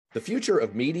The future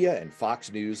of media and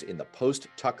Fox News in the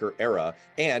post-Tucker era.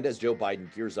 And as Joe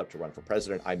Biden gears up to run for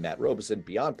president, I'm Matt Robeson,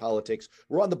 Beyond Politics.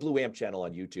 We're on the Blue Amp channel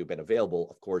on YouTube and available,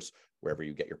 of course, wherever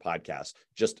you get your podcasts.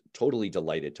 Just totally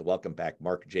delighted to welcome back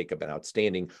Mark Jacob, an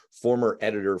outstanding former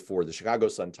editor for the Chicago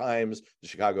Sun-Times, the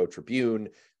Chicago Tribune.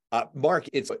 Mark,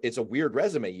 it's a weird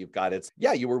resume you've got.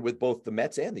 You were with both the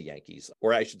Mets and the Yankees,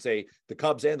 or I should say the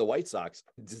Cubs and the White Sox.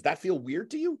 Does that feel weird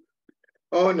to you?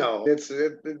 Oh, no,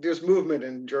 there's movement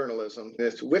in journalism.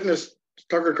 It's witness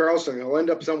Tucker Carlson. He'll end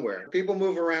up somewhere. People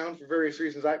move around for various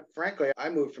reasons. I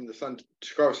moved from the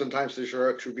Chicago Sun-Times to the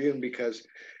Chicago Tribune because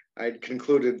I'd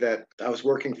concluded that I was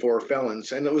working for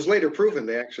felons, and it was later proven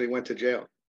they actually went to jail.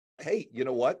 Hey, you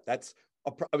know what?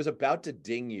 I was about to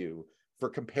ding you for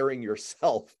comparing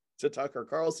yourself to Tucker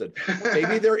Carlson.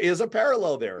 Maybe there is a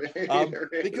parallel there,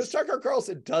 because Tucker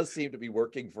Carlson does seem to be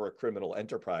working for a criminal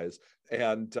enterprise,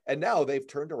 and now they've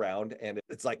turned around, and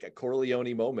it's like a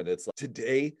Corleone moment. It's like,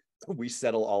 today we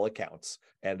settle all accounts,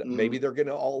 and maybe they're going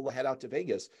to all head out to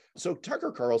Vegas. So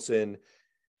Tucker Carlson,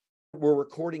 we're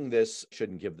recording this,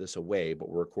 shouldn't give this away, but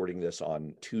we're recording this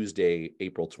on Tuesday,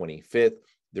 April 25th.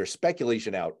 There's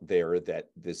speculation out there that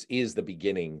this is the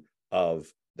beginning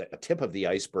of a tip of the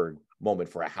iceberg moment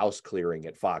for a house clearing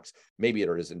at Fox. Maybe it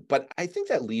isn't, but I think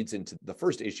that leads into the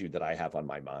first issue that I have on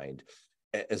my mind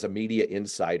as a media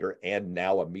insider and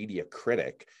now a media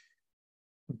critic.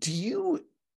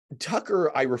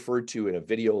 Tucker, I referred to in a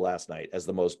video last night as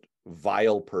the most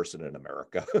vile person in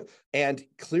America. And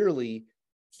clearly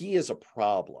he is a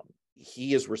problem.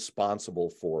 He is responsible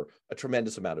for a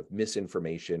tremendous amount of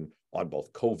misinformation on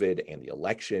both COVID and the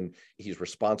election. He's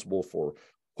responsible for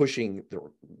pushing the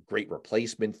great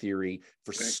replacement theory,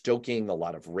 for stoking a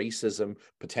lot of racism,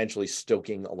 potentially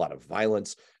stoking a lot of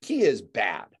violence. He is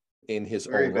bad in his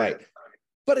own right.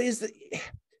 But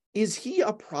is he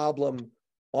a problem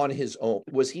on his own?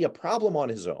 Was he a problem on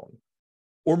his own,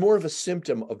 or more of a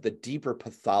symptom of the deeper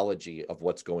pathology of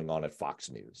what's going on at Fox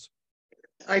News?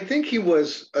 I think he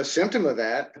was a symptom of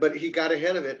that, but he got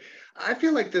ahead of it. I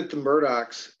feel like that the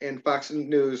Murdochs and Fox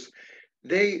News,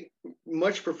 they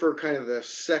much prefer kind of the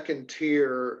second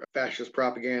tier fascist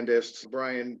propagandists,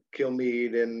 Brian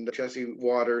Kilmeade and Jesse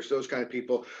Waters, those kind of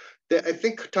people. I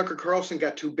think Tucker Carlson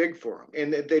got too big for them,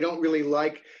 and they don't really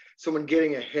like someone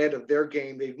getting ahead of their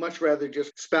game. They'd much rather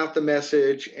just spout the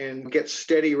message and get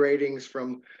steady ratings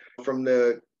from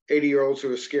the 80-year-olds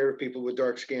who are scared of people with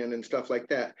dark skin and stuff like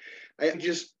that. I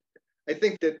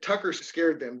think that Tucker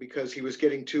scared them because he was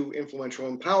getting too influential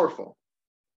and powerful.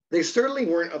 They certainly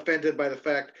weren't offended by the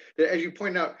fact that, as you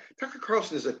point out, Tucker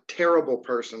Carlson is a terrible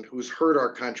person who's hurt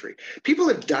our country. People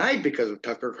have died because of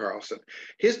Tucker Carlson.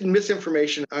 His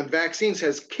misinformation on vaccines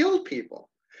has killed people.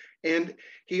 And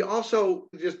he also,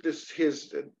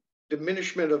 his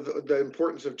diminishment of the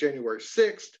importance of January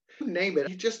 6th, name it.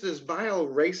 He's just this vile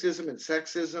racism and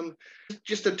sexism,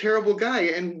 just a terrible guy.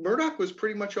 And Murdoch was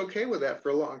pretty much okay with that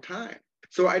for a long time.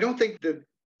 So I don't think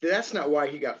that's not why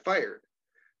he got fired.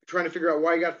 Trying to figure out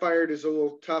why he got fired is a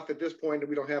little tough at this point, and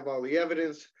we don't have all the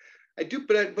evidence.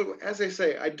 But as I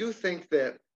say, I do think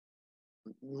that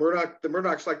the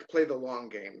Murdochs like to play the long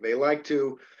game. They like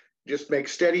to just make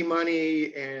steady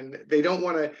money, and they don't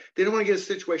want to get a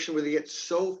situation where they get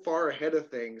so far ahead of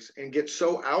things and get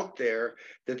so out there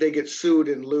that they get sued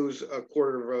and lose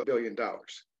 $250 million,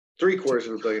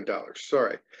 $750 million.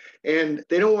 Sorry. And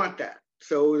they don't want that.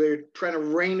 So they're trying to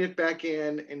rein it back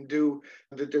in and do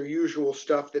their usual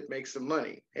stuff that makes them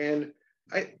money. And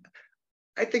I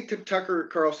think that Tucker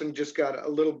Carlson just got a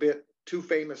little bit too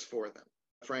famous for them,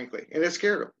 frankly, and it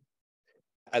scared him.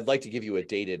 I'd like to give you a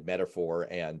dated metaphor,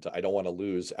 and I don't want to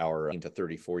lose our 18 to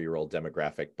 34-year-old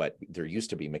demographic, but there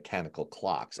used to be mechanical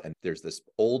clocks, and there's this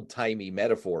old-timey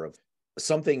metaphor of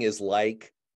something is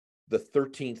like the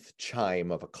 13th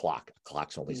chime of a clock. A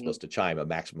clock's only supposed to chime a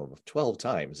maximum of 12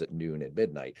 times at noon and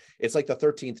midnight. It's like the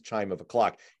 13th chime of a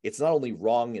clock. It's not only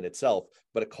wrong in itself,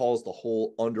 but it calls the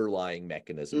whole underlying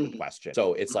mechanism in question.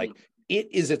 So it's like, it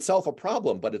is itself a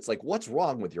problem, but it's like, what's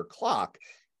wrong with your clock?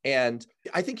 And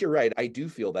I think you're right. I do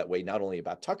feel that way, not only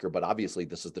about Tucker, but obviously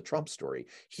this is the Trump story.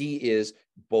 He is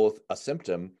both a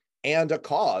symptom and a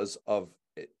cause of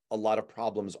a lot of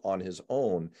problems on his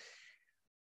own.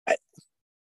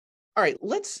 All right,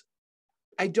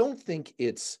 I don't think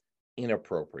it's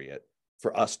inappropriate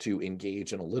for us to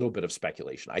engage in a little bit of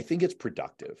speculation. I think it's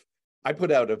productive. I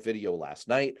put out a video last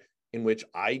night in which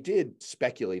I did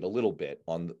speculate a little bit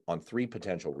on three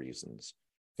potential reasons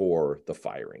for the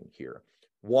firing here.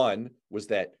 One was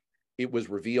that it was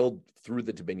revealed through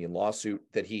the Dominion lawsuit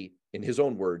that he, in his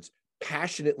own words,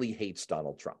 passionately hates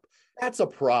Donald Trump. That's a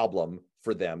problem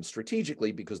for them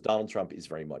strategically because Donald Trump is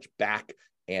very much back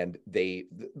And the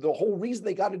whole reason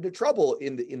they got into trouble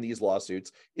in these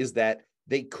lawsuits is that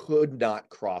they could not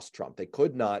cross Trump. They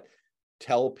could not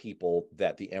tell people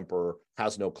that the emperor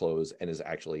has no clothes and is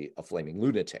actually a flaming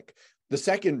lunatic. The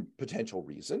second potential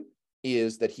reason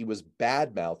is that he was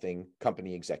bad-mouthing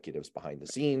company executives behind the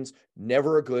scenes.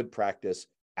 Never a good practice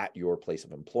at your place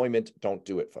of employment. Don't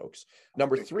do it, folks.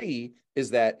 Number three is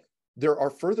that there are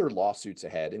further lawsuits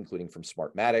ahead, including from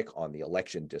Smartmatic on the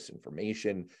election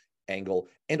disinformation angle,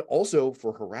 and also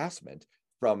for harassment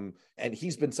and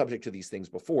he's been subject to these things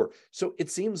before. So it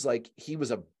seems like he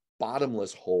was a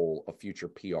bottomless hole of future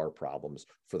PR problems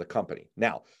for the company.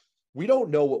 Now, we don't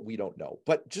know what we don't know,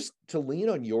 but just to lean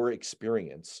on your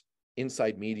experience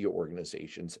inside media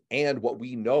organizations and what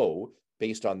we know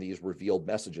based on these revealed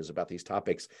messages about these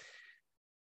topics,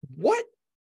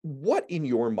 what in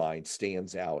your mind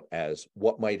stands out as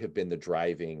what might have been the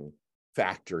driving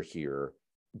factor here,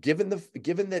 given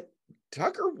that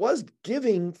Tucker was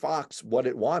giving Fox what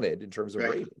it wanted in terms of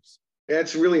ratings?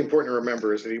 That's really important to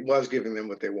remember, is that he was giving them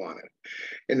what they wanted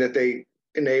and that they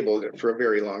enabled it for a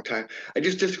very long time. I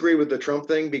just disagree with the Trump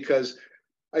thing, because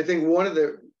I think one of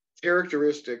the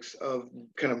characteristics of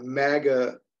kind of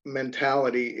MAGA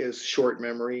mentality is short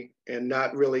memory and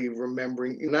not really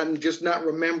remembering, not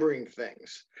remembering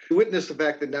things. Witness the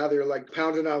fact that now they're like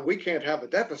pounding on, we can't have a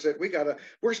deficit,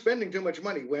 we're spending too much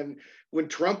money. When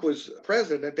Trump was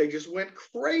president, they just went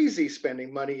crazy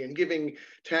spending money and giving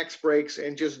tax breaks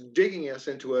and just digging us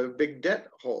into a big debt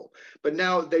hole. But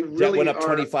now they really went up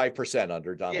 25%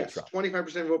 under Donald Trump.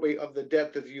 25% of the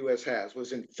debt that the U.S. has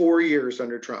was in 4 years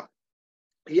under Trump.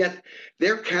 Yet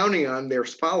they're counting on their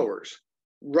followers.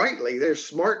 Rightly, they're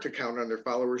smart to count on their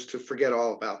followers to forget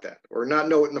all about that or not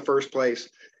know it in the first place.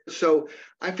 So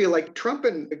I feel like Trump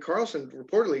and Carlson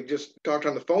reportedly just talked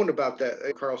on the phone about that,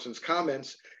 Carlson's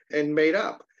comments, and made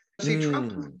up. See,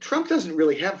 Trump doesn't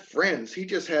really have friends. He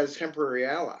just has temporary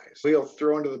allies. He'll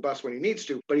throw under the bus when he needs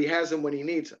to, but he has them when he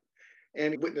needs them.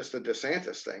 And witness the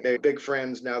DeSantis thing. They're big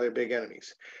friends, now they're big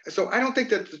enemies. So I don't think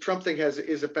that the Trump thing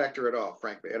is a factor at all,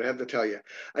 frankly. I have to tell you.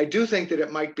 I do think that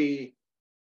it might be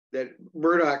that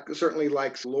Murdoch certainly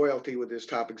likes loyalty with his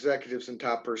top executives and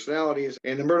top personalities,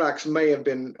 and the Murdochs may have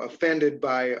been offended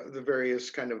by the various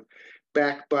kind of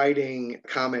backbiting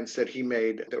comments that he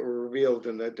made that were revealed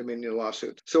in the Dominion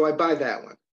lawsuit. So I buy that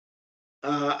one.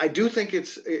 I do think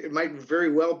it might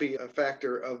very well be a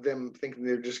factor of them thinking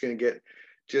they're just going to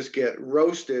get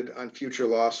roasted on future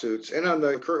lawsuits. And on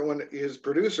the current one, his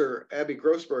producer, Abby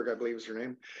Grossberg, I believe is her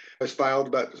name, has filed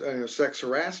about sex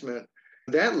harassment.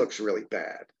 That looks really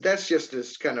bad. That's just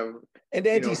this kind of... And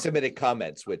anti-Semitic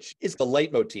comments, which is the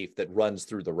leitmotif that runs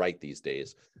through the right these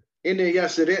days.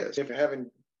 Yes, it is. If you're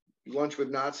having lunch with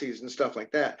Nazis and stuff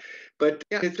like that. But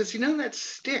that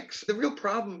sticks. The real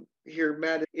problem here,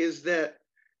 Matt, is that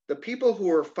the people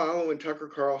who are following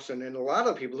Tucker Carlson and a lot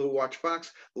of people who watch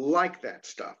Fox like that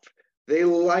stuff. They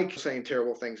like saying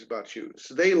terrible things about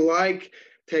Jews. They like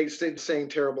saying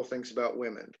terrible things about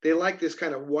women. They like this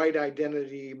kind of white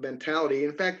identity mentality.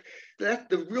 In fact, that's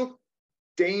the real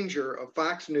danger of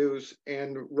Fox News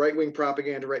and right-wing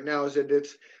propaganda right now, is that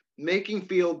it's making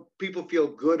people feel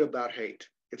good about hate.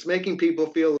 It's making people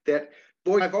feel that,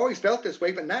 boy, I've always felt this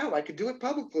way, but now I can do it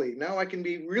publicly. Now I can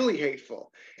be really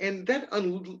hateful. And that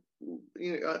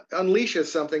unleashes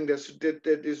something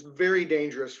that is very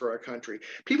dangerous for our country.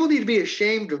 People need to be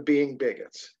ashamed of being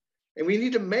bigots. And we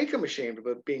need to make them ashamed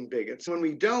of being bigots. When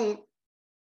we don't,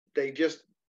 they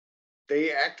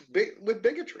act with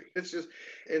bigotry. That's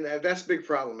a big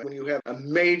problem. When you have a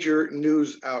major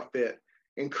news outfit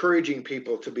encouraging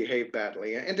people to behave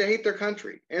badly and to hate their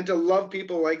country and to love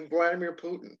people like Vladimir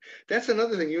Putin. That's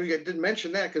another thing. You didn't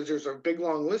mention that because there's a big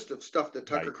long list of stuff that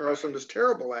Tucker Carlson was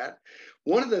terrible at.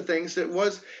 One of the things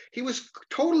he was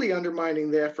totally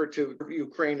undermining the effort to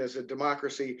Ukraine as a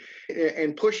democracy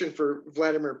and pushing for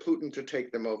Vladimir Putin to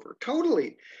take them over.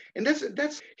 Totally. And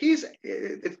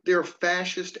they're a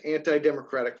fascist,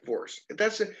 anti-democratic force.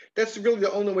 That's really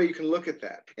the only way you can look at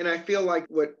that. And I feel like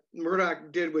what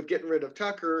Murdoch did with getting rid of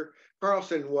Tucker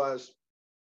Carlson was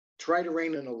try to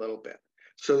rein in a little bit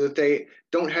so that they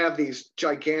don't have these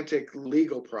gigantic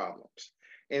legal problems.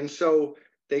 And so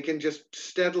they can just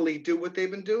steadily do what they've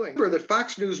been doing. Remember that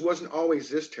Fox News wasn't always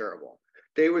this terrible.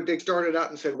 They started out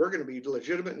and said, we're going to be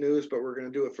legitimate news, but we're going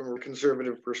to do it from a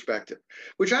conservative perspective,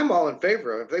 which I'm all in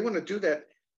favor of. If they want to do that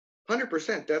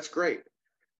 100%, that's great.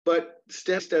 But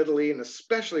steadily, and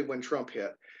especially when Trump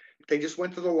hit, they just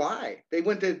went to the lie. They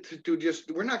went to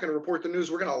we're not going to report the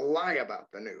news. We're going to lie about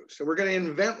the news. And we're going to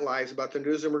invent lies about the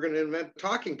news, and we're going to invent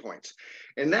talking points.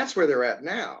 And that's where they're at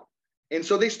now. And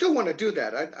so they still want to do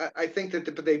that. I think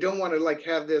that, but they don't want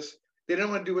to have this They don't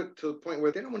want to do it to the point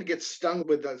where they don't want to get stung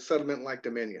with a settlement like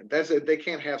Dominion. That's it. They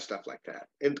can't have stuff like that.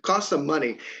 It costs them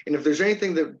money. And if there's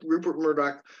anything that Rupert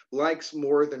Murdoch likes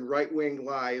more than right-wing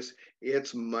lies,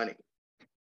 it's money.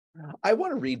 I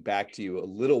want to read back to you a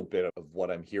little bit of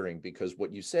what I'm hearing, because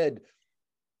what you said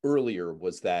earlier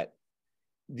was that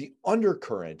the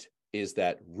undercurrent is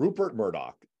that Rupert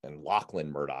Murdoch and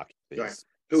Lachlan Murdoch is right.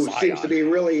 Who Scion. Seems to be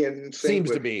really in sync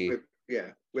with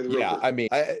Rupert. I mean,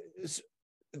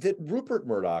 that Rupert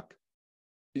Murdoch,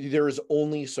 there is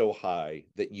only so high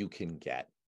that you can get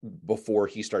before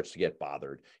he starts to get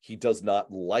bothered. He does not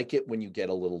like it when you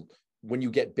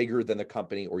get bigger than the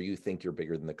company, or you think you're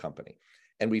bigger than the company.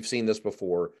 And we've seen this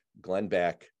before: Glenn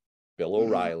Beck, Bill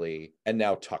O'Reilly, and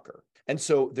now Tucker. And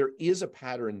so there is a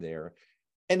pattern there.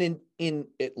 And in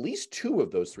at least two of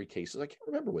those three cases, I can't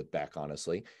remember with Beck,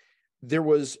 honestly, there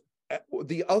was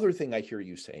the other thing I hear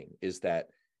you saying is that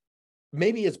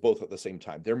maybe it's both at the same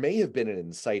time. There may have been an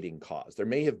inciting cause. There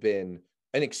may have been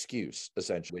an excuse,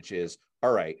 essentially, which is,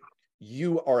 all right,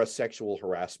 you are a sexual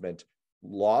harassment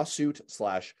lawsuit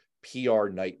 / PR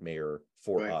nightmare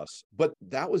for us. But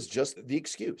that was just the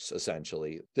excuse,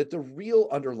 essentially, that the real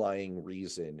underlying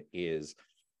reason is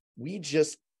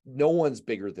no one's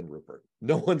bigger than Rupert.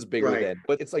 No one's bigger than,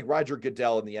 but it's like Roger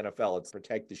Goodell in the NFL. It's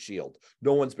protect the shield.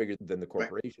 No one's bigger than the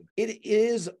corporation. It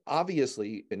is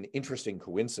obviously an interesting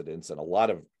coincidence, and a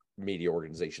lot of media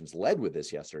organizations led with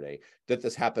this yesterday, that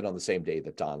this happened on the same day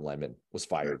that Don Lemon was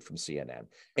fired from CNN.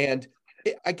 And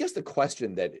I guess the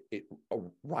question that it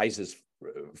arises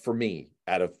for me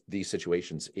out of these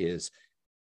situations is,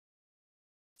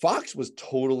 Fox was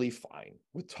totally fine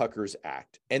with Tucker's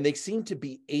act, and they seem to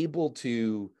be able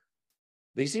to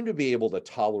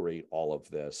tolerate all of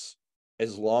this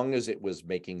as long as it was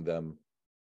making them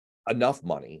enough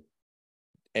money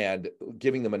and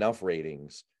giving them enough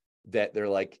ratings that they're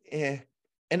like, eh.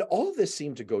 And all of this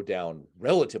seemed to go down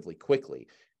relatively quickly.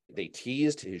 They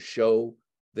teased his show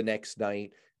the next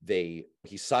night. He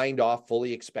signed off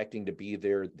fully expecting to be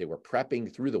there. They were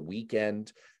prepping through the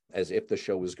weekend as if the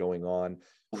show was going on.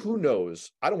 Who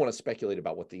knows? I don't want to speculate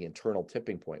about what the internal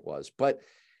tipping point was, but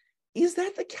is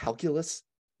that the calculus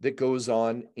that goes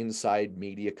on inside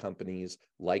media companies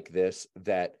like this,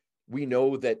 that we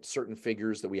know that certain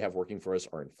figures that we have working for us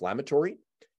are inflammatory?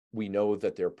 We know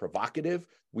that they're provocative.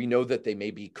 We know that they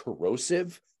may be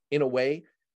corrosive in a way.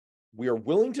 We are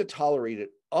willing to tolerate it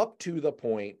up to the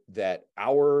point that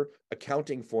our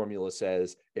accounting formula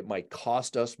says it might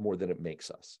cost us more than it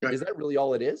makes us. Is that really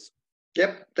all it is?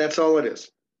 Yep, that's all it is.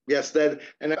 Yes,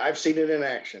 and I've seen it in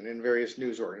action in various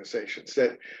news organizations.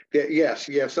 That yes,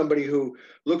 you have somebody who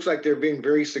looks like they're being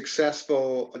very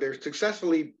successful. They're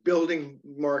successfully building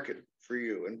market for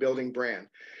you and building brand,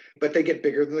 but they get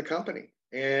bigger than the company,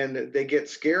 and they get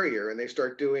scarier, and they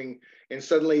start doing, and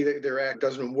suddenly their act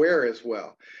doesn't wear as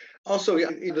well. Also,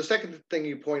 the second thing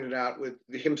you pointed out with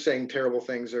him saying terrible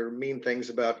things or mean things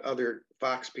about other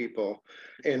Fox people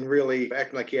and really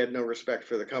acting like he had no respect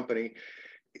for the company.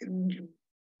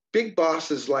 Big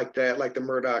bosses like that, like the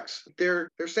Murdochs, they're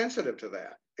sensitive to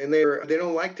that, and they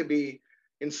don't like to be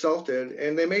insulted,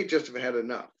 and they may just have had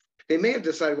enough. They may have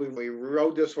decided we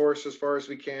rode this horse as far as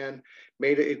we can,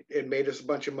 it made us a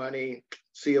bunch of money.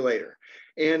 See you later.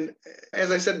 And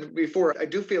as I said before, I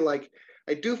do feel like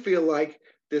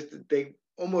this, they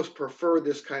almost prefer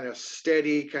this kind of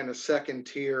steady, kind of second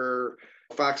tier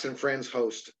Fox and Friends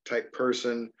host type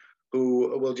person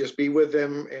who will just be with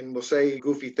them and will say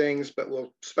goofy things, but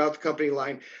will spout the company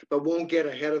line, but won't get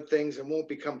ahead of things and won't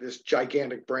become this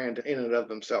gigantic brand in and of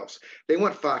themselves. They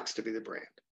want Fox to be the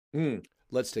brand.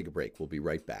 Let's take a break. We'll be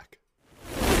right back.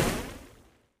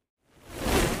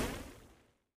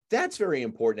 That's very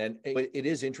important. And it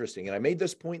is interesting. And I made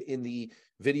this point in the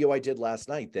video I did last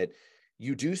night, that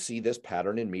you do see this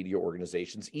pattern in media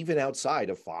organizations, even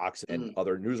outside of Fox and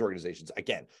other news organizations.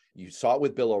 Again, you saw it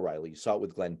with Bill O'Reilly, you saw it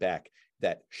with Glenn Beck,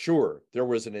 that sure, there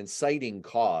was an inciting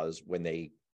cause when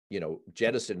they,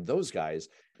 jettisoned those guys,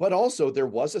 but also there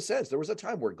was a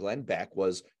time where Glenn Beck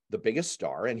was the biggest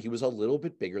star and he was a little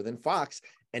bit bigger than Fox,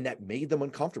 and that made them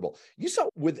uncomfortable. You saw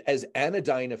with as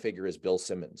anodyne a figure as Bill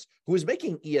Simmons, who was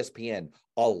making ESPN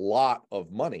a lot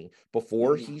of money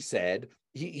before he said,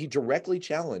 he directly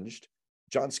challenged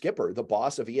John Skipper, the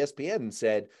boss of ESPN, and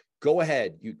said, go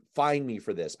ahead, you fine me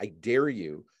for this. I dare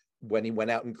you, when he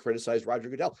went out and criticized Roger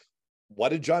Goodell. What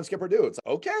did John Skipper do? It's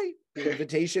okay,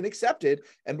 invitation accepted.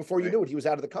 And before you knew it, he was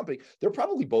out of the company. They're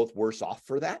probably both worse off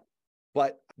for that.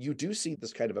 But you do see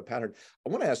this kind of a pattern. I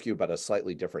want to ask you about a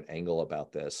slightly different angle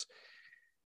about this.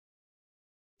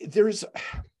 There's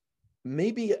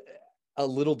maybe a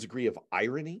little degree of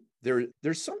irony.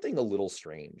 There's something a little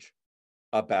strange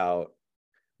about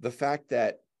the fact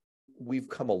that we've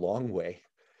come a long way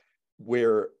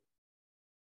where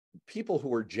people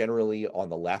who are generally on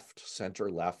the left, center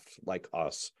left, like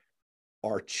us,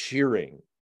 are cheering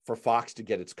for Fox to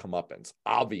get its comeuppance,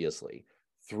 obviously,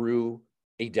 through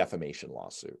a defamation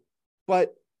lawsuit.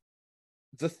 But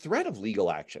the threat of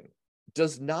legal action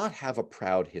does not have a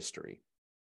proud history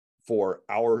for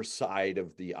our side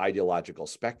of the ideological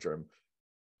spectrum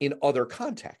in other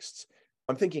contexts.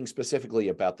 I'm thinking specifically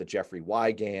about the Jeffrey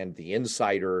Wigand, the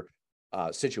insider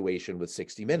situation with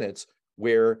 60 Minutes,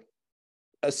 where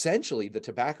essentially the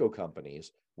tobacco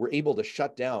companies were able to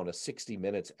shut down a 60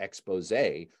 Minutes expose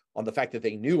on the fact that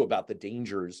they knew about the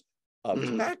dangers of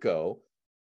tobacco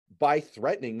by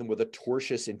threatening them with a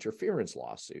tortious interference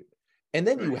lawsuit. And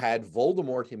then you had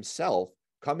Voldemort himself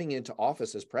coming into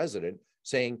office as president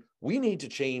saying, we need to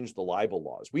change the libel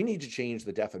laws. We need to change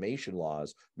the defamation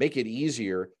laws, make it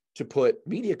easier to put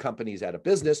media companies out of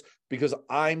business because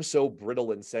I'm so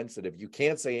brittle and sensitive. You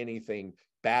can't say anything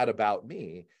bad about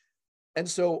me. And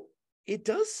so it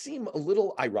does seem a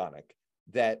little ironic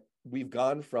that we've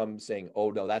gone from saying,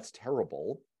 oh, no, that's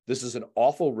terrible. This is an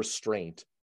awful restraint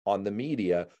on the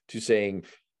media to saying,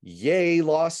 yay,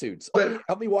 lawsuits. But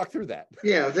help me walk through that.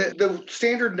 Yeah, the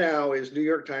standard now is New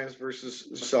York Times versus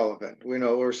Sullivan,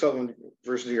 or Sullivan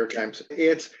versus New York Times.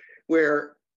 It's where a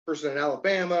person in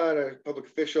Alabama, a public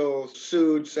official,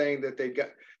 sued saying that New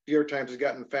York Times has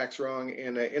gotten facts wrong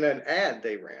in an ad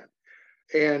they ran.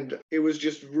 And it was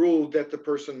just ruled that the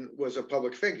person was a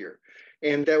public figure.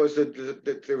 And that was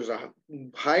that there was a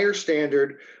higher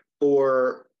standard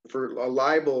for a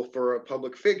libel for a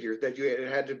public figure, that it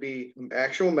had to be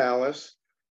actual malice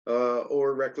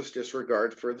or reckless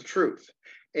disregard for the truth.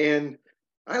 And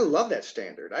I love that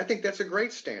standard. I think that's a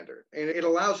great standard. And it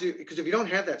allows you, because if you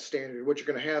don't have that standard, what you're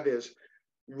going to have is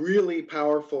really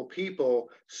powerful people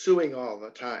suing all the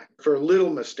time for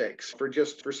little mistakes,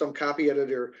 for some copy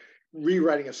editor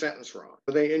rewriting a sentence wrong.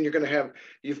 And you've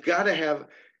got to have,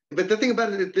 but the thing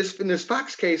about it, in this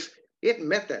Fox case, it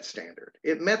met that standard.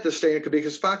 It met the standard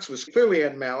because Fox clearly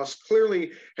had malice,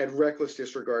 clearly had reckless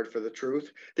disregard for the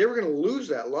truth. They were going to lose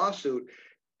that lawsuit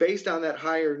based on that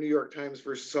higher New York Times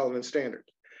versus Sullivan standard.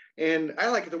 And I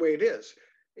like it the way it is.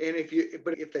 And if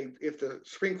the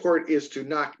Supreme Court is to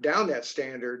knock down that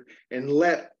standard and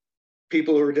let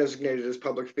people who are designated as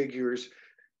public figures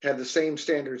have the same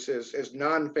standards as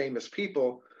non-famous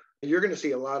people, you're going to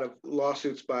see a lot of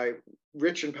lawsuits by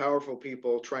rich and powerful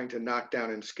people trying to knock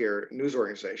down and scare news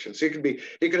organizations. So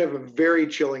it could have a very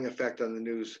chilling effect on the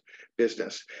news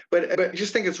business. But I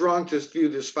just think it's wrong to view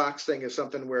this Fox thing as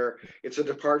something where it's a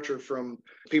departure from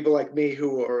people like me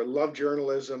who love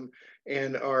journalism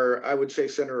and are, I would say,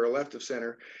 center or left of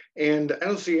center. And I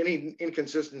don't see any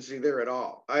inconsistency there at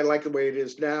all. I like the way it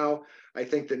is now. I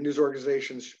think that news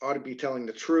organizations ought to be telling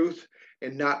the truth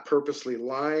and not purposely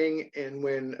lying. And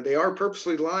when they are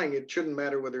purposely lying, it shouldn't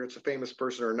matter whether it's a famous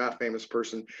person or not famous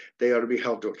person. They ought to be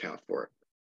held to account for it.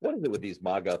 What is it with these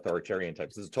MAGA authoritarian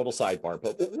types? This is a total sidebar,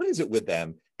 but what is it with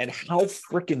them and how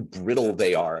freaking brittle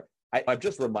they are? I'm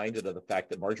just reminded of the fact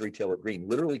that Marjorie Taylor Greene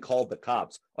literally called the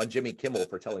cops on Jimmy Kimmel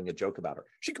for telling a joke about her.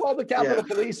 She called the Capitol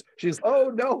Police. She's, oh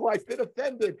no, I've been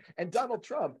offended. And Donald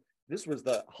Trump, this was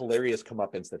the hilarious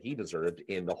comeuppance that he deserved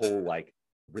in the whole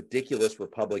ridiculous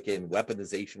Republican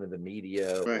weaponization of the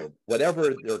media, or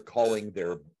whatever they're calling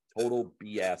their total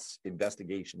BS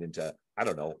investigation into, I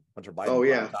don't know, Hunter Biden. Oh,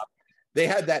 yeah. They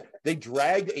had that. They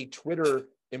dragged a Twitter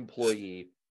employee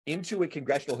into a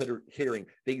congressional hearing.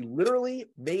 They literally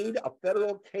made a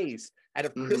federal case out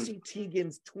of Chrissy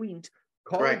Teigen's tweet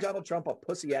calling Donald Trump a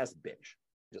pussy ass bitch.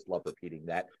 Just love repeating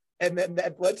that. And then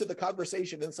that led to the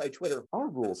conversation inside Twitter. Our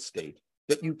rules state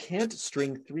that you can't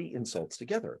string 3 insults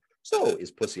together. So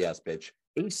is pussy ass bitch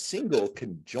a single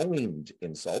conjoined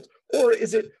insult, or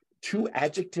is it 2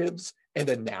 adjectives and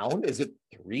a noun? Is it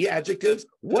 3 adjectives?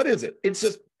 What is it?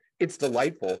 It's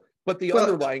delightful. But the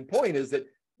underlying point is that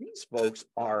these folks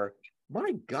are,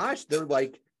 my gosh, they're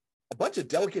like a bunch of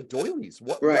delicate doilies.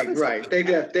 Right. They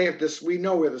have this. We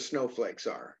know where the snowflakes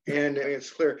are, and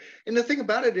it's clear. And the thing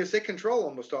about it is they control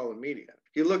almost all the media.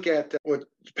 You look at what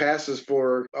passes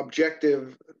for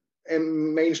objective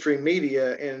and mainstream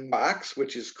media in Fox,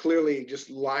 which is clearly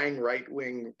just lying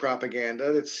right-wing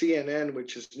propaganda. That's CNN,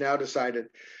 which has now decided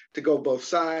to go both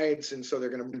sides, and so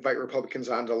they're going to invite Republicans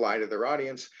on to lie to their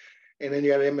audience. And then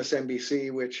you have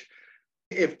MSNBC, which,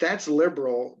 if that's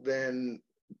liberal, then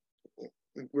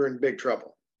we're in big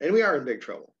trouble. And we are in big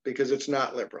trouble because it's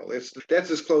not liberal.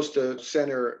 That's as close to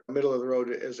center, middle of the road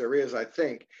as there is, I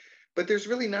think. But there's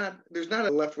not a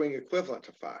left-wing equivalent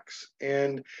to Fox.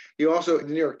 And you also, the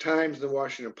New York Times, the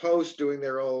Washington Post doing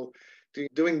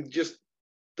just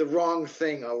the wrong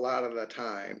thing a lot of the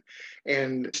time,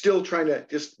 and still trying to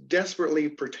just desperately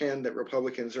pretend that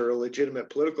Republicans are a legitimate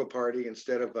political party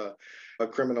instead of a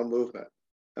criminal movement.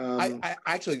 I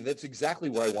actually, that's exactly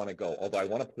where I want to go, although I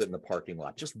want to put it in the parking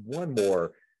lot. Just one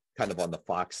more kind of on the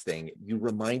Fox thing. You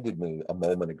reminded me a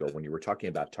moment ago when you were talking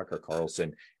about Tucker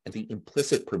Carlson and the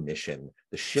implicit permission,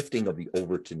 the shifting of the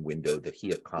Overton window that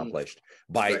he accomplished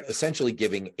by essentially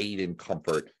giving aid and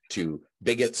comfort to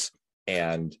bigots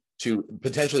and to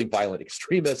potentially violent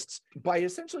extremists by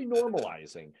essentially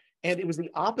normalizing. And it was the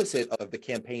opposite of the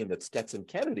campaign that Stetson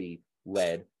Kennedy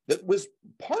led that was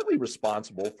partly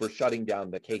responsible for shutting down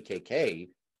the KKK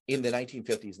in the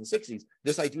 1950s and 60s,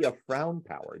 this idea of frown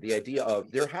power, the idea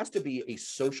of there has to be a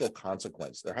social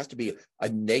consequence. There has to be a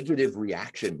negative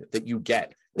reaction that you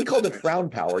get. We called it frown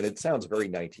power, and it sounds very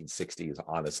 1960s,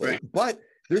 honestly. But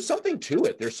there's something to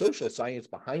it. There's social science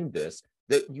behind this,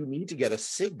 that you need to get a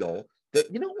signal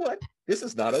that, you know what, this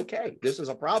is not okay. This is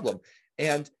a problem.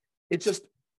 And it just,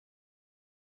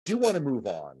 do want to move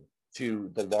on to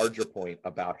the larger point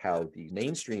about how the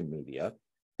mainstream media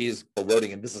is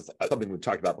eroding. And this is something we've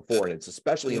talked about before, and it's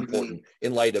especially important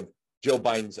in light of Joe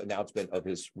Biden's announcement of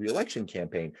his reelection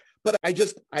campaign. But I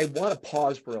want to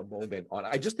pause for a moment on,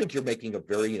 I just think you're making a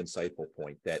very insightful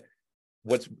point that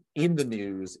what's in the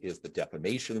news is the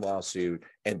defamation lawsuit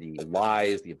and the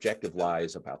lies, the objective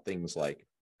lies about things like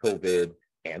COVID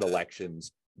and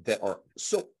elections that are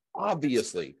so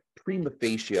obviously prima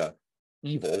facie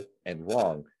evil and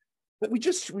wrong. But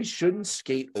we shouldn't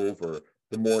skate over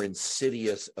the more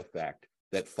insidious effect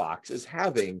that Fox is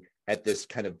having at this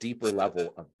kind of deeper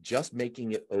level of just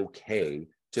making it okay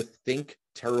to think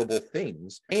terrible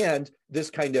things, and this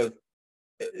kind of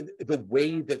the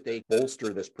way that they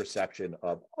bolster this perception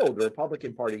of, oh, the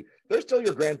Republican Party, they're still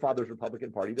your grandfather's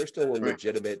Republican Party. They're still a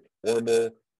legitimate,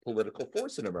 formal political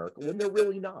force in America, when they're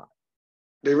really not.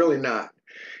 They're really not.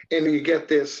 And you get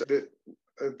this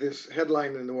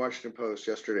headline in the Washington Post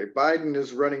yesterday: Biden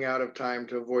is running out of time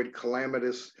to avoid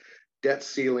calamitous debt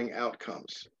ceiling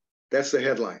outcomes. That's the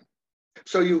headline.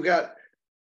 So you've got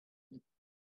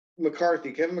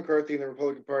Kevin McCarthy and the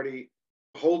Republican Party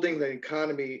holding the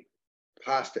economy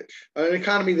hostage, an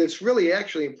economy that's really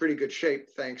actually in pretty good shape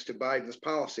thanks to Biden's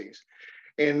policies.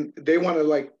 And they want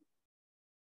to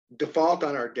default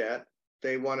on our debt.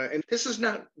 They want to, and this is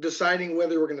not deciding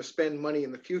whether we're going to spend money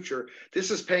in the future. This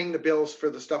is paying the bills for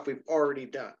the stuff we've already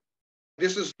done.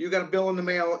 This is, you got a bill in the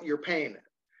mail, you're paying it.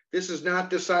 This is not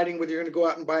deciding whether you're going to go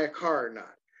out and buy a car or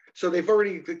not. So they've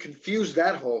already confused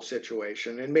that whole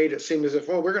situation and made it seem as if,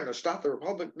 well, we're going to stop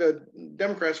the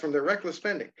Democrats from their reckless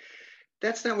spending.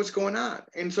 That's not what's going on.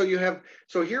 And so you're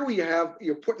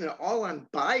putting it all on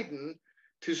Biden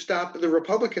to stop the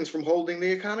Republicans from holding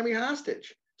the economy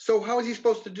hostage. So how is he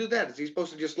supposed to do that? Is he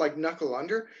supposed to just knuckle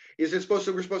under? Is it supposed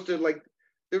to,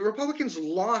 the Republicans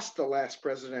lost the last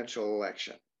presidential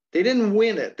election. They didn't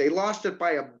win it. They lost it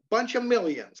by a bunch of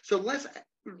millions. So let's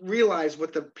realize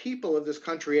what the people of this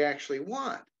country actually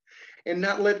want, and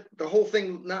not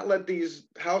let these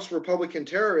House Republican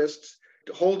terrorists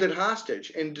hold it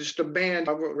hostage and just demand,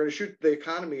 we're going to shoot the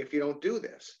economy if you don't do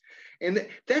this. And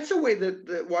that's the way that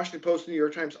the Washington Post and the New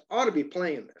York Times ought to be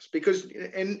playing this,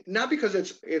 and not because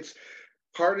it's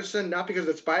partisan, not because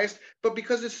it's biased, but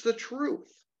because it's the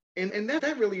truth. And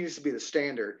that really needs to be the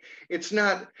standard. It's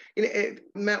not,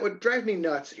 Matt, what drives me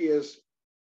nuts is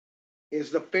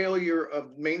the failure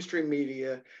of mainstream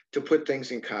media to put things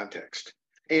in context.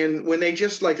 And when they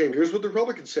just here's what the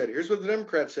Republicans said, here's what the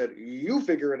Democrats said, you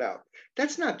figure it out.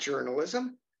 That's not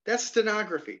journalism. That's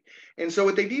stenography. And so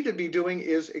what they need to be doing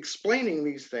is explaining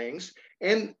these things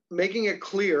and making it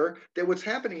clear that what's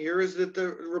happening here is that the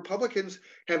Republicans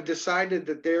have decided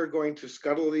that they're going to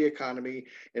scuttle the economy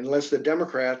unless the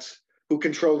Democrats, who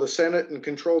control the Senate and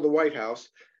control the White House,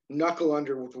 knuckle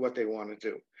under with what they want to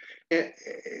do. And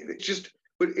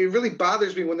it really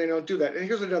bothers me when they don't do that. And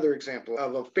here's another example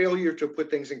of a failure to put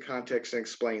things in context and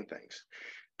explain things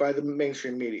by the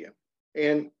mainstream media.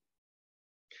 And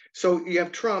so you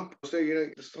have Trump. So,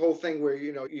 this whole thing where,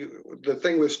 the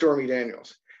thing with Stormy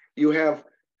Daniels, you have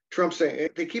Trump saying,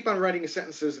 they keep on writing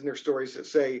sentences in their stories that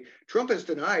say, Trump has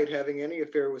denied having any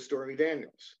affair with Stormy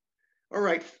Daniels. All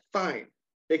right, fine.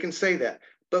 They can say that.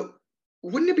 But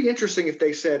wouldn't it be interesting if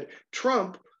they said,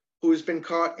 Trump, who has been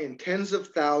caught in tens of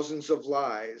thousands of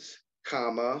lies,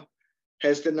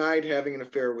 has denied having an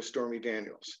affair with Stormy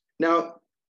Daniels. Now,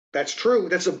 that's true.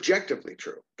 That's objectively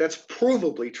true. That's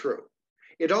provably true.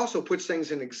 It also puts things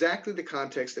in exactly the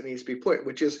context that needs to be put,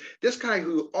 which is this guy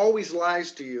who always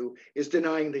lies to you is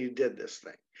denying that he did this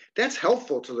thing. That's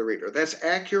helpful to the reader. That's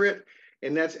accurate,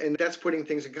 and that's putting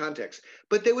things in context.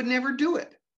 But they would never do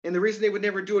it. And the reason they would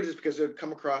never do it is because it would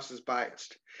come across as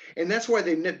biased. And that's why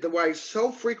why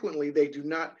so frequently they do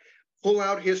not pull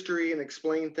out history and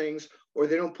explain things, or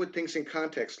they don't put things in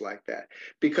context like that,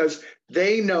 because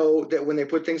they know that when they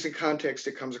put things in context,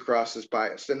 it comes across as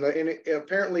biased. And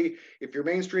apparently, if you're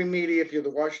mainstream media, if you're the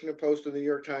Washington Post or the New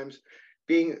York Times,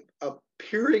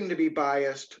 appearing to be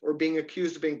biased or being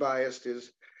accused of being biased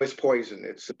is poison.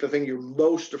 It's the thing you're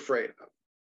most afraid of.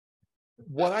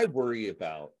 What I worry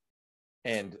about,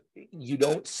 and you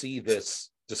don't see this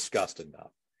discussed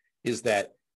enough, is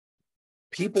that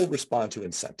people respond to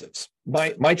incentives.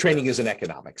 My training is in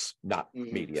economics, not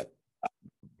media.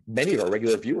 Many of our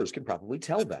regular viewers can probably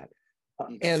tell that.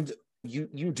 And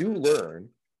you do learn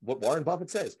what Warren Buffett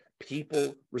says.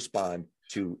 People respond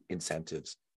to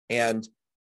incentives. And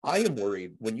I am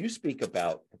worried when you speak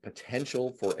about the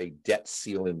potential for a debt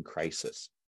ceiling crisis,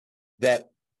 that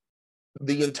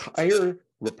the entire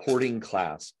reporting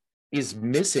class is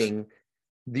missing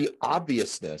the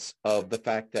obviousness of the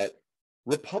fact that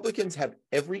Republicans have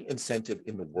every incentive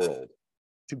in the world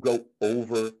to go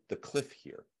over the cliff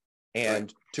here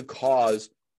and to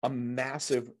cause a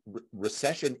massive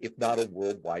recession, if not a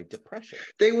worldwide depression.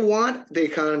 They want the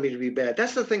economy to be bad.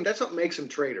 That's the thing. That's what makes them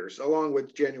traitors, along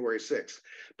with January 6th.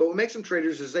 But what makes them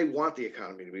traitors is they want the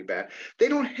economy to be bad. They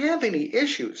don't have any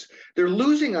issues. They're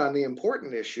losing on the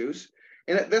important issues,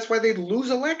 and that's why they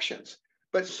lose elections.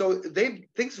 But so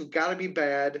things have got to be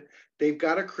bad. They've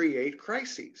got to create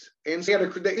crises. And so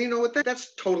you know what?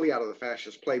 That's totally out of the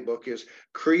fascist playbook, is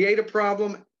create a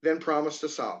problem, then promise to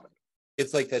solve it.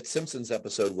 It's like that Simpsons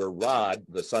episode where Rod,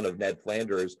 the son of Ned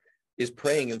Flanders, is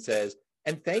praying and says,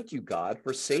 "And thank you, God,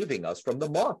 for saving us from the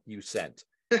moth you sent."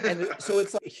 And so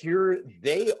it's like here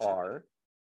they are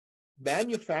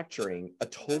manufacturing a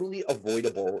totally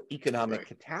avoidable economic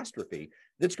catastrophe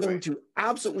that's going to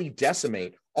absolutely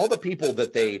decimate all the people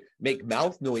that they make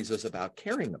mouth noises about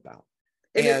caring about.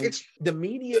 And the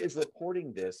media is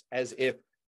reporting this as if,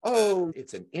 oh,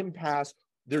 it's an impasse.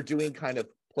 They're doing kind of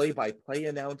play-by-play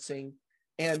announcing,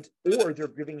 or they're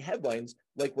giving headlines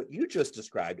like what you just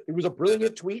described. It was a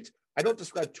brilliant tweet. I don't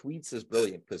describe tweets as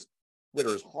brilliant because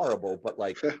Twitter is horrible, but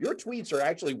like your tweets are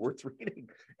actually worth reading.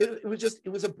 It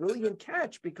was a brilliant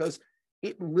catch, because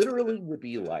it literally would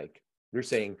be like they're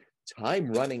saying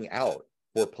time running out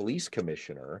for police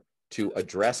commissioner to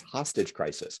address hostage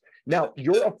crisis. Now,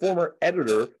 you're a former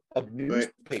editor of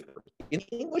newspaper in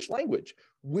English language.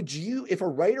 Would you, if a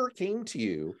writer came to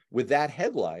you with that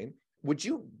headline, would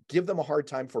you give them a hard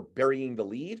time for burying the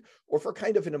lead, or for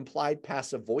kind of an implied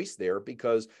passive voice there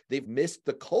because they've missed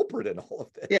the culprit in all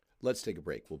of this? Yeah. Let's take a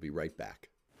break. We'll be right back.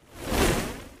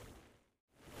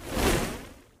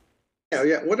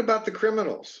 Yeah. What about the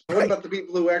criminals? What about the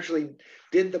people who actually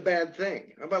did the bad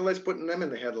thing? How about let's putting them in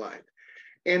the headline?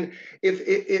 And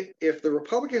if the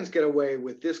Republicans get away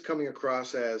with this coming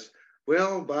across as,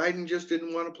 well, Biden just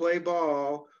didn't want to play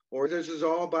ball, or this is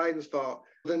all Biden's fault,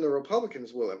 then the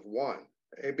Republicans will have won.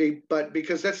 But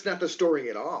because that's not the story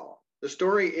at all. The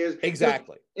story is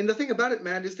exactly. And the thing about it,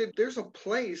 Matt, is that there's a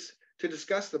place to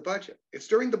discuss the budget. It's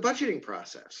during the budgeting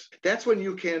process. That's when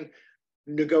you can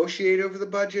negotiate over the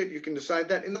budget. You can decide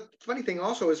that. And the funny thing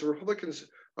also is the Republicans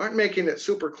aren't making it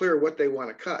super clear what they want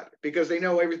to cut, because they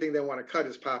know everything they want to cut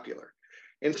is popular.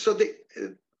 And so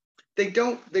they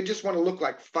just want to look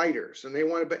like fighters, and they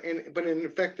want to, but in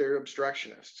effect, they're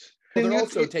obstructionists. Well, they're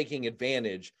also taking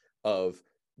advantage of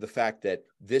the fact that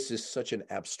this is such an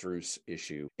abstruse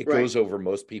issue. It goes over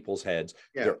most people's heads.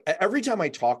 Yeah. Every time I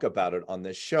talk about it on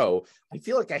this show, I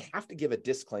feel like I have to give a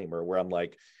disclaimer where I'm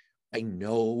like, I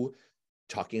know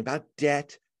talking about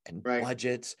debt and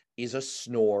budgets is a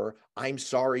snore. I'm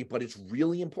sorry, but it's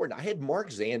really important. I had Mark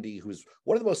Zandi, who's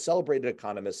one of the most celebrated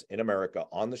economists in America,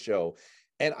 on the show.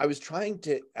 And I was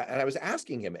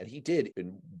asking him, and he did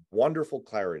in wonderful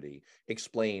clarity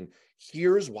explain,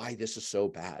 here's why this is so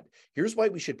bad. Here's why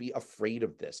we should be afraid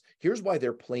of this. Here's why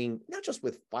they're playing not just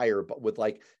with fire, but with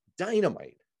like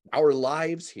dynamite, our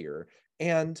lives here.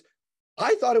 And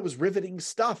I thought it was riveting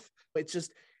stuff. It's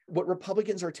just what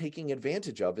Republicans are taking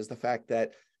advantage of is the fact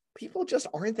that people just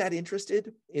aren't that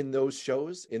interested in those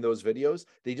shows, in those videos.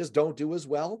 They just don't do as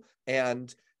well.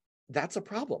 And that's a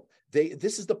problem.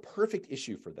 This is the perfect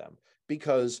issue for them,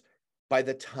 because by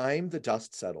the time the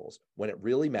dust settles, when it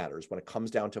really matters, when it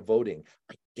comes down to voting,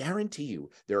 I guarantee you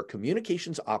there are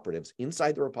communications operatives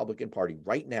inside the Republican Party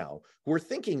right now who are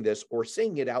thinking this or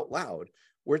saying it out loud,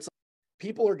 where it's like,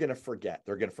 people are going to forget.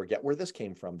 They're going to forget where this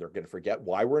came from. They're going to forget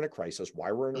why we're in a crisis,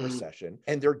 why we're in a recession,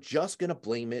 and they're just going to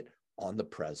blame it on the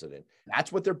president.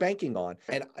 That's what they're banking on.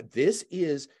 And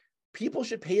people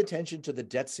should pay attention to the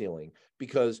debt ceiling,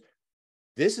 because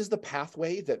this is the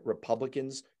pathway that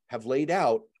Republicans have laid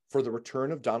out for the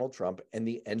return of Donald Trump and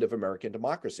the end of American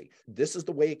democracy. This is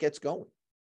the way it gets going.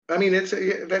 I mean, it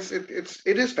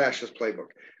is fascist playbook.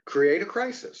 Create a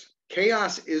crisis.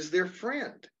 Chaos is their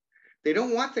friend. They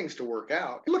don't want things to work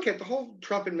out. Look at the whole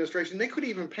Trump administration. They could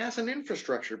even pass an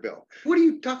infrastructure bill. What are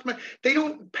you talking about? They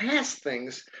don't pass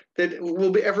things that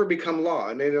will ever become law.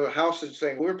 And the House is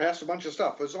saying, we're passed a bunch of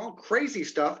stuff. It's all crazy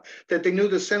stuff that they knew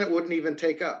the Senate wouldn't even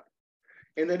take up,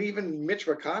 and that even Mitch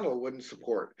McConnell wouldn't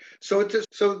support. So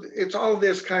it's all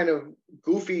this kind of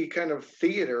goofy kind of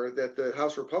theater that the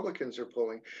House Republicans are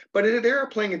pulling. But they're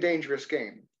playing a dangerous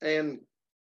game. And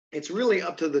it's really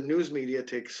up to the news media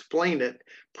to explain it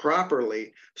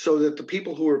properly so that the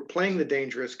people who are playing the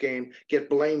dangerous game get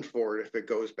blamed for it if it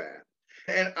goes bad.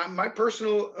 And my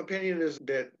personal opinion is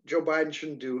that Joe Biden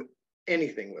shouldn't do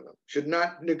anything with them, should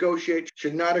not negotiate,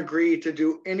 should not agree to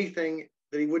do anything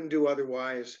that he wouldn't do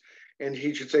otherwise. And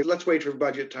he should say, let's wait for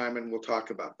budget time and we'll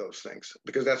talk about those things,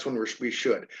 because that's when we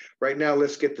should. Right now,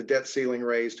 let's get the debt ceiling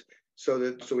raised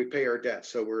so we pay our debts,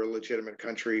 so we're a legitimate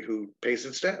country who pays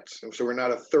its debts. And so we're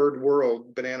not a third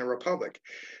world banana republic.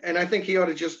 And I think he ought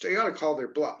to call their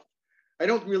bluff.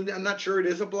 I'm not sure it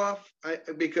is a bluff,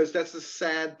 because that's the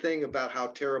sad thing about how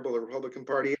terrible the Republican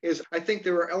Party is. I think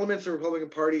there are elements of the Republican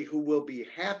Party who will be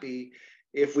happy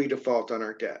if we default on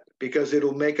our debt, because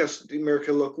it'll make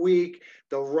America look weak.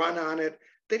 They'll run on it.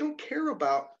 They don't care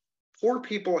about poor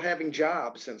people having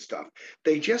jobs and stuff.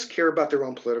 They just care about their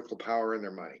own political power and their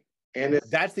money. And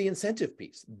that's the incentive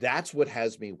piece. That's what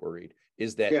has me worried,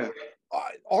 is that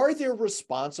are there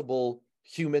responsible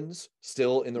humans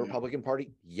still in the Republican Party?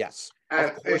 Yes,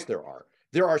 of course there are.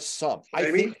 There are some. I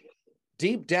think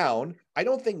deep down, I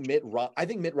think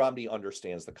Mitt Romney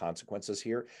understands the consequences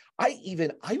here. I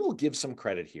will give some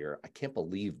credit here. I can't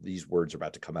believe these words are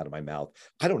about to come out of my mouth.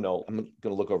 I don't know. I'm going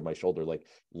to look over my shoulder like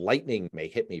lightning may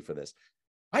hit me for this.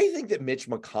 I think that Mitch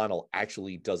McConnell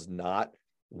actually does not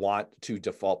want to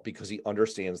default because he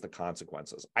understands the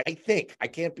consequences. I think I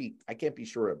can't be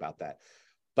sure about that.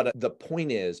 But the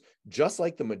point is, just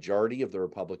like the majority of the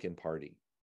Republican Party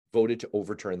voted to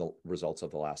overturn the results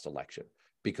of the last election,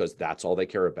 because that's all they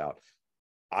care about,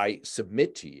 I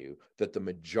submit to you that the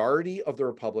majority of the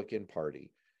Republican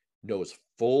Party knows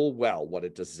full well what a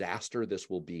disaster this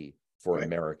will be for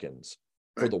Americans,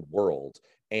 for the world.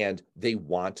 And they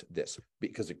want this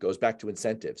because it goes back to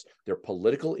incentives. Their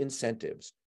political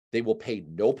incentives. They will pay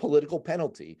no political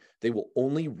penalty. They will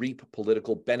only reap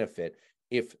political benefit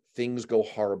if things go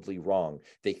horribly wrong.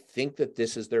 They think that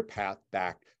this is their path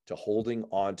back to holding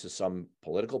on to some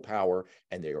political power,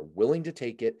 and they are willing to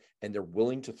take it, and they're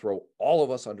willing to throw all of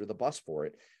us under the bus for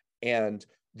it. And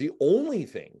the only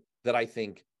thing that I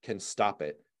think can stop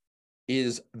it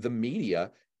is the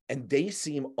media, and they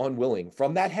seem unwilling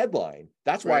from that headline.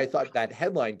 That's why I thought that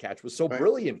headline catch was so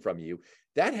brilliant from you.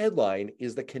 That headline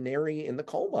is the canary in the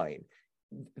coal mine.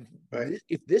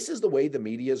 If this is the way the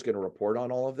media is going to report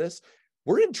on all of this,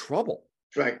 we're in trouble.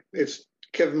 Right. It's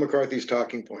Kevin McCarthy's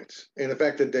talking points. And the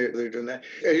fact that they're doing that.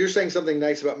 You're saying something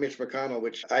nice about Mitch McConnell,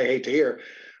 which I hate to hear.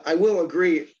 I will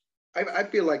agree. I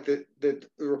feel like the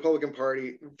Republican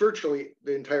Party, virtually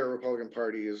the entire Republican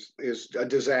Party is a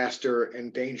disaster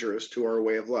and dangerous to our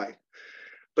way of life.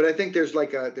 But I think there's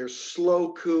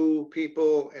slow coup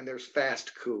people and there's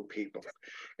fast coup people.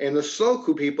 And the slow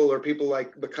coup people are people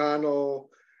like McConnell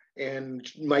and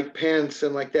Mike Pence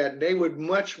and like that. And they would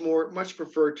much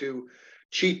prefer to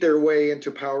cheat their way into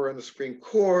power in the Supreme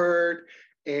Court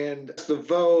and the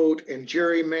vote and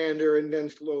gerrymander and then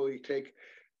slowly take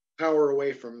power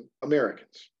away from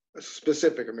Americans,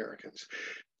 specific Americans,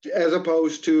 as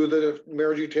opposed to the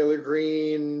Marjorie Taylor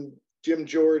Greene, Jim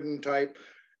Jordan type,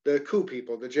 the coup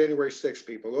people, the January 6th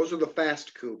people. Those are the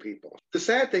fast coup people. The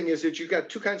sad thing is that you've got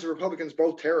two kinds of Republicans,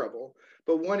 both terrible,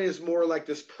 but one is more like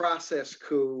this process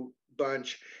coup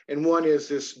bunch, and one is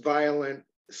this violent,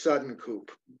 sudden coup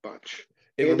bunch.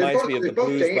 It reminds me of the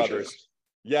Blues Brothers.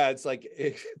 Yeah, it's like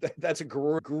that's a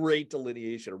great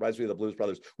delineation. It reminds me of the Blues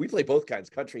Brothers. We play both kinds,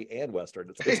 country and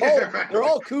Western. They're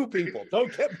all coup people.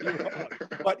 Don't get me wrong.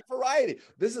 But variety.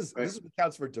 This is what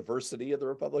counts for diversity of the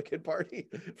Republican Party.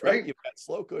 Right? You've got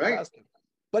slow coup and fast coup.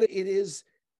 But it is,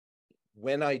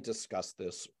 when I discuss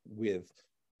this with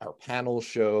our panel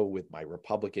show with my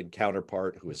Republican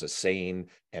counterpart, who is a sane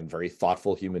and very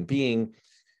thoughtful human being,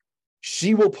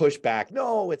 she will push back.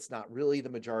 No, it's not really the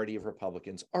majority of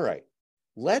Republicans. All right.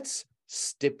 Let's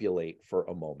stipulate for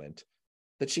a moment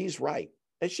that she's right.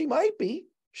 And she might be.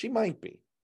 She might be.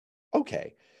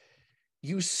 Okay.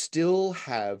 You still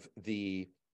have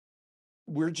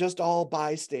we're just all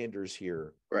bystanders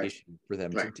here issue for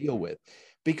them to deal with.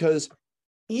 Because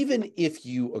even if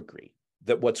you agree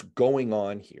that what's going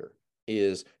on here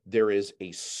is there is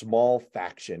a small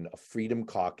faction of Freedom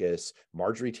Caucus,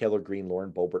 Marjorie Taylor Greene,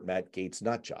 Lauren Boebert, Matt Gaetz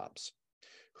nut jobs,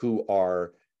 who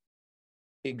are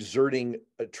exerting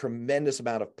a tremendous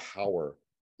amount of power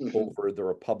over the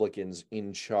Republicans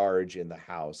in charge in the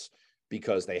House,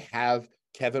 because they have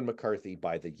Kevin McCarthy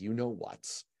by the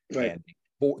you-know-whats, Right. and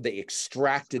they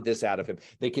extracted this out of him.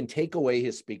 They can take away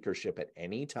his speakership at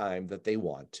any time that they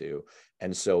want to,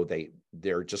 and so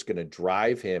they're just going to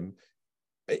drive him.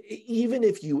 Even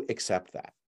if you accept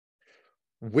that,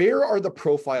 where are the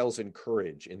profiles in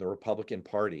courage in the Republican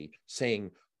Party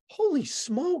saying, holy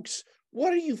smokes,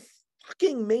 what are you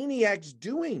fucking maniacs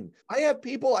doing? I have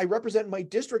people I represent in my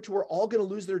district who are all going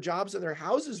to lose their jobs and their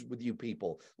houses with you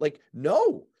people. Like,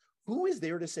 no. Who is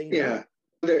there to say no?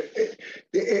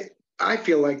 I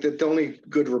feel like that the only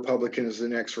good Republican is the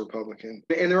next Republican.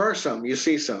 And there are some, you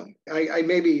see some. I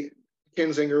maybe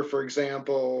Kinzinger, for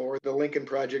example, or the Lincoln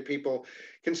Project people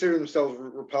consider themselves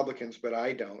Republicans, but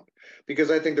I don't, because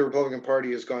I think the Republican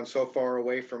Party has gone so far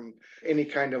away from any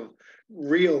kind of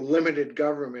real limited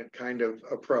government kind of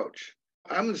approach.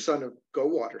 I'm the son of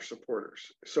Goldwater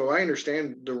supporters, so I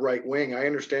understand the right wing. I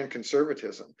understand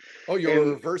conservatism. Oh, you're a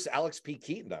reverse Alex P.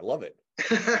 Keaton. I love it.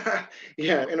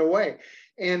 Yeah, in a way.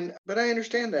 But I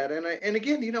understand that. And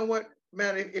again, you know what,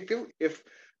 Matt, if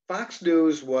Fox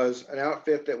News was an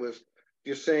outfit that was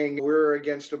just saying we're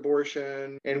against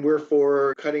abortion and we're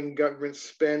for cutting government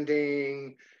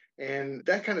spending and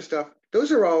that kind of stuff,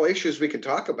 those are all issues we can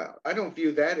talk about. I don't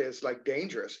view that as like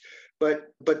dangerous,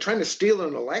 but trying to steal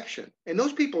an election, and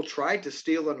those people tried to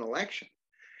steal an election,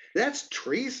 that's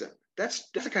treason.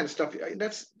 That's the kind of stuff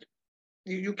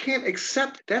you can't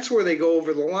accept. That's where they go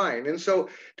over the line. And so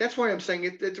that's why I'm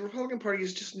saying that the Republican Party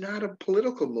is just not a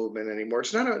political movement anymore.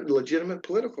 It's not a legitimate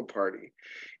political party.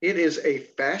 It is a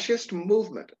fascist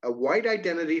movement, a white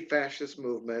identity fascist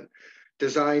movement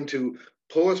designed to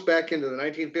pull us back into the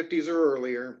 1950s or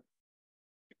earlier,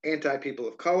 anti-people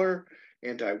of color,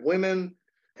 anti-women,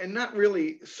 and not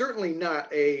really, certainly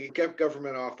not a get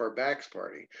government off our backs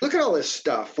party. Look at all this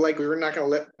stuff. Like, we're not going to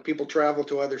let people travel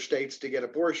to other states to get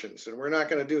abortions, and we're not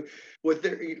going to do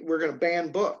we're going to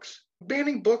ban books.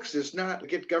 Banning books is not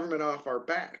get government off our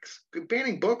backs.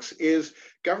 Banning books is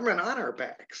government on our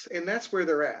backs, and that's where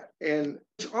they're at. And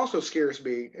it also scares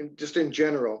me, and just in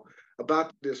general,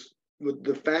 about this with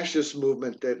the fascist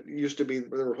movement that used to be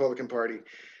the Republican Party,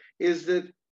 is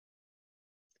that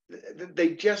they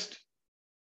just,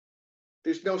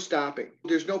 there's no stopping.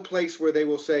 There's no place where they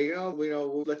will say,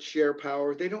 oh, let's share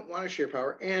power. They don't want to share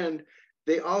power. And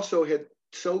they also had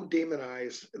so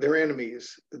demonized their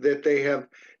enemies that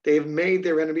they've made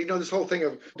their enemy. This whole thing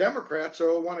of Democrats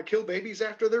want to kill babies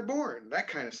after they're born, that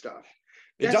kind of stuff.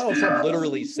 Donald Trump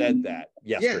literally said that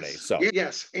yesterday.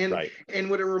 Yes. And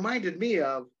what it reminded me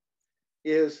of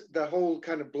is the whole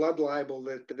kind of blood libel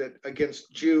that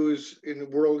against Jews in the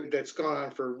world that's gone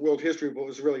on for world history, but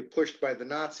was really pushed by the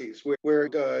Nazis,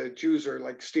 where Jews are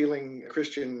like stealing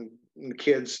Christian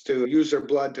kids to use their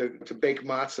blood to bake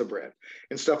matzah bread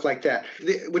and stuff like that,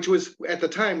 which was at the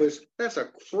time that's a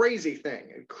crazy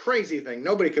thing.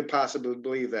 Nobody could possibly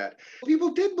believe that.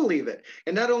 People did believe it.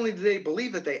 And not only did they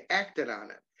believe it, they acted on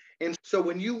it. And so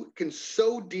when you can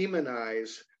so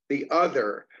demonize the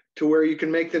other to where you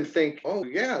can make them think, oh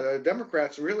yeah, the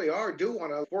Democrats really do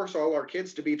want to force all our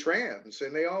kids to be trans,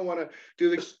 and they all want to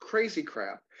do this crazy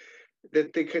crap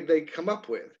that they come up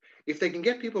with. If they can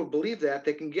get people to believe that,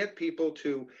 they can get people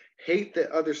to hate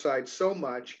the other side so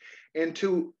much and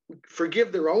to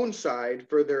forgive their own side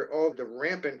for all the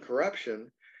rampant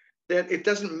corruption that it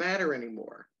doesn't matter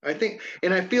anymore. I think,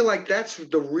 and I feel like that's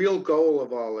the real goal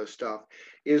of all this stuff,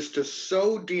 is to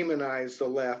so demonize the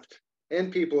left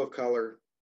and people of color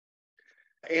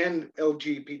and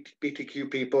LGBTQ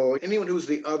people, anyone who's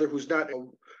the other, who's not a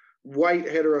white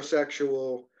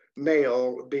heterosexual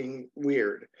male being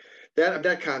weird.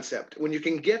 That concept, when you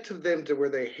can get to them to where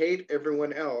they hate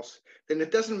everyone else, then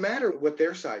it doesn't matter what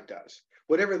their side does.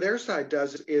 Whatever their side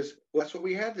does is, well, that's what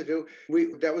we had to do.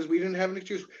 We didn't have an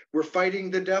excuse. We're fighting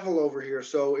the devil over here.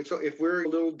 So if we're a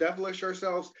little devilish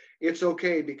ourselves, it's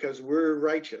okay because we're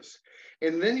righteous.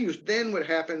 And then what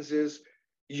happens is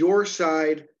your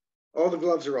side, all the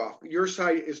gloves are off. Your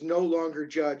side is no longer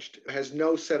judged, has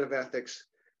no set of ethics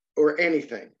or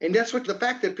anything. And that's what the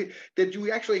fact that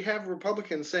you actually have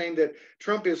Republicans saying that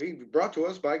Trump is brought to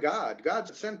us by God.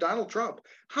 God sent Donald Trump.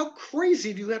 How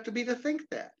crazy do you have to be to think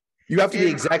that? You have to be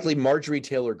exactly Marjorie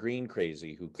Taylor Greene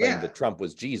crazy, who claimed that Trump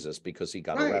was Jesus because he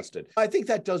got arrested. I think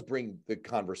that does bring the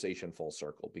conversation full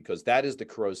circle, because that is the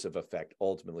corrosive effect.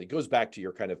 Ultimately, it goes back to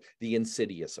your kind of the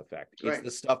insidious effect. It's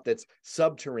the stuff that's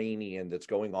subterranean that's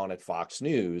going on at Fox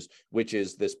News, which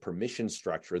is this permission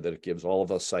structure that it gives all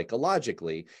of us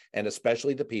psychologically, and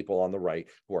especially the people on the right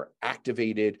who are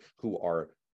activated, who are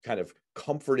kind of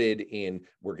comforted in,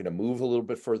 we're going to move a little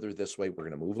bit further this way, we're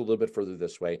going to move a little bit further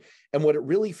this way. And what it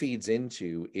really feeds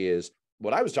into is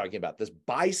what I was talking about, this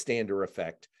bystander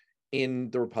effect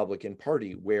in the Republican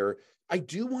Party, where I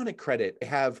do want to credit,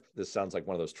 this sounds like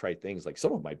one of those trite things, like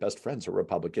some of my best friends are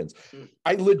Republicans.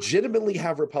 I legitimately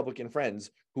have Republican friends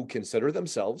who consider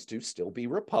themselves to still be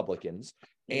Republicans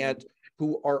and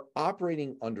who are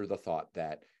operating under the thought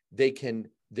that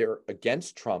they're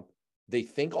against Trump. They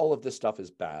think all of this stuff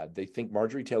is bad. They think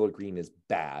Marjorie Taylor Greene is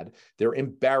bad. They're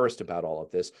embarrassed about all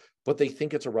of this, but they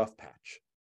think it's a rough patch.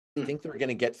 They think they're going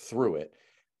to get through it.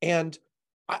 And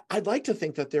I'd like to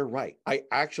think that they're right. I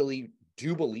actually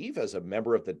do believe, as a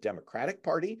member of the Democratic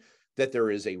Party, that there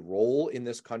is a role in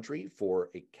this country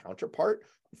for a counterpart,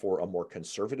 for a more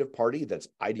conservative party that's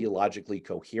ideologically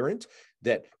coherent,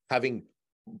 that having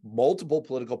multiple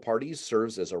political parties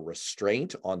serves as a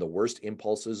restraint on the worst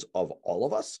impulses of all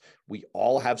of us. We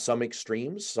all have some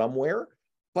extremes somewhere,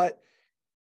 but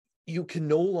you can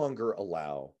no longer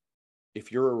allow,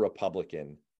 if you're a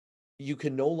Republican, you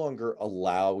can no longer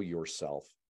allow yourself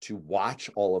to watch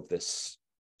all of this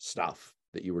stuff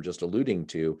that you were just alluding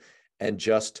to and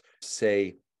just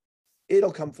say,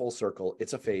 it'll come full circle,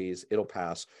 it's a phase, it'll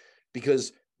pass.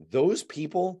 Because those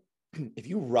people, if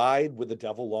you ride with the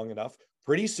devil long enough,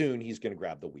 pretty soon he's going to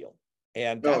grab the wheel.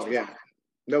 And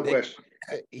no question.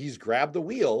 He's grabbed the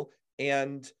wheel.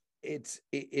 And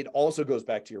it also goes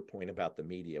back to your point about the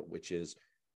media, which is,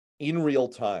 in real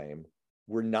time,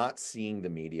 we're not seeing the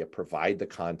media provide the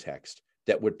context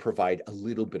that would provide a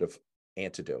little bit of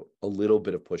antidote, a little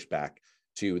bit of pushback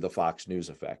to the Fox News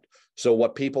effect. So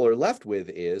what people are left with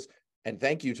is, and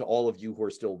thank you to all of you who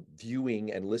are still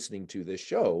viewing and listening to this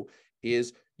show,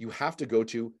 is you have to go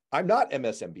to, I'm not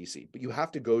MSNBC, but you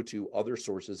have to go to other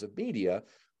sources of media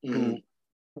who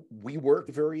we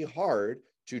work very hard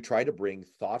to try to bring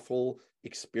thoughtful,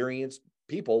 experienced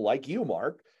people like you,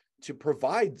 Mark, to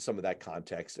provide some of that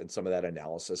context and some of that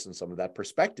analysis and some of that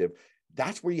perspective.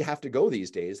 That's where you have to go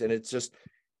these days. And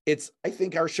I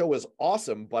think our show is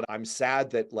awesome, but I'm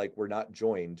sad that we're not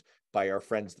joined by our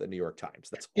friends at the New York Times.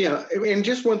 That's all. Yeah. And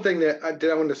just one thing that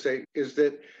I want to say is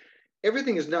that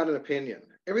everything is not an opinion.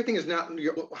 Everything is not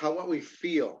what we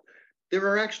feel. There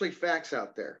are actually facts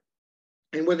out there.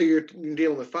 And whether you're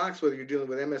dealing with Fox, whether you're dealing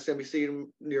with MSNBC,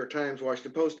 New York Times,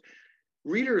 Washington Post,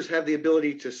 readers have the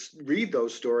ability to read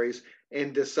those stories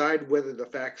and decide whether the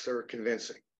facts are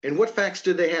convincing. And what facts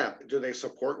do they have? Do they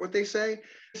support what they say?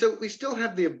 So we still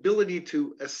have the ability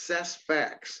to assess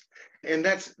facts. And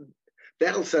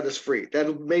that'll set us free.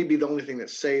 That'll may be the only thing that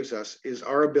saves us, is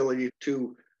our ability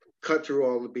to cut through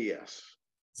all the BS.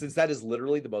 Since that is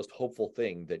literally the most hopeful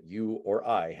thing that you or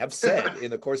I have said in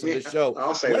the course of this show,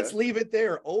 let's leave it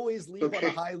there. Always leave on a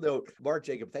high note. Mark,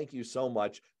 Jacob, thank you so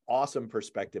much. Awesome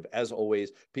perspective. As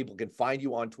always, people can find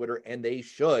you on Twitter, and they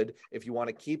should, if you want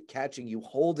to keep catching you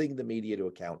holding the media to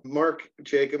account. Mark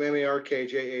Jacob,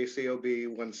 MarkJacob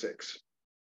 16.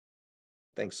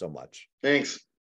 Thanks so much. Thanks.